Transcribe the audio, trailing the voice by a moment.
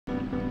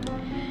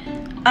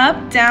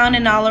Up, Down,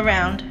 and All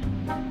Around.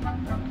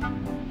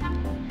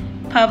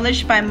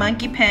 Published by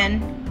Monkey Pen,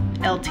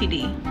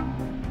 Ltd.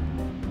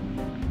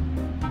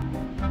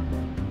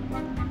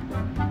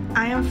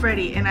 I am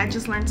Freddie, and I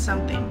just learned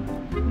something.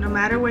 No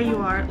matter where you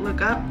are,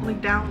 look up,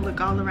 look down, look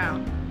all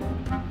around.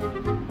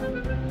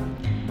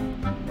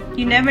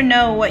 You never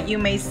know what you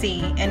may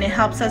see, and it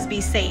helps us be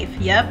safe.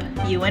 Yep,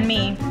 you and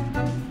me.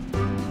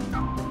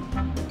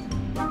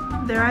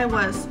 There I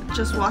was,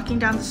 just walking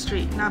down the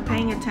street, not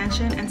paying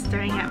attention and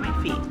staring at my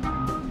feet.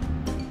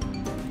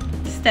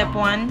 Step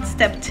 1,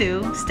 Step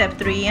 2, Step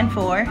 3, and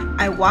 4.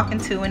 I walk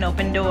into an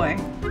open door.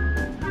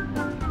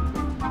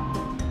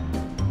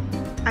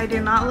 I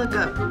did not look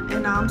up,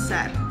 and now I'm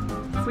sad.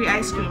 Free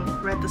ice cream,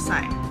 read the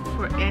sign,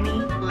 for any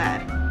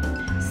lad.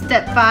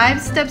 Step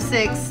 5, Step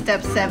 6,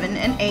 Step 7,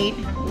 and 8.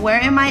 Where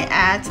am I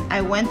at?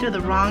 I went through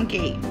the wrong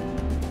gate.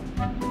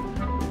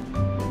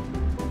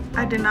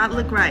 I did not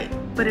look right,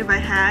 but if I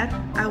had,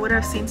 I would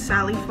have seen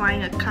Sally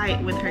flying a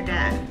kite with her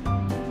dad.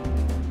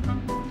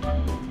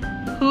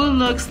 Who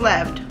looks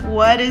left?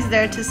 What is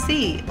there to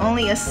see?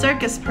 Only a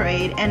circus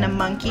parade and a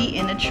monkey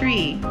in a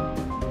tree.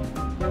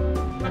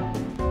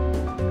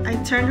 I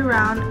turned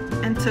around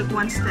and took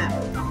one step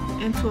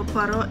into a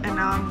puddle, and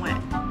now I'm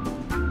wet.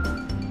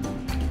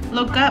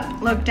 Look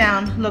up, look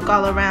down, look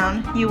all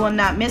around. You will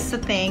not miss a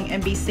thing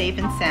and be safe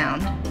and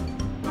sound.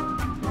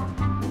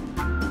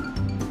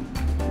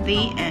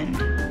 The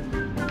end.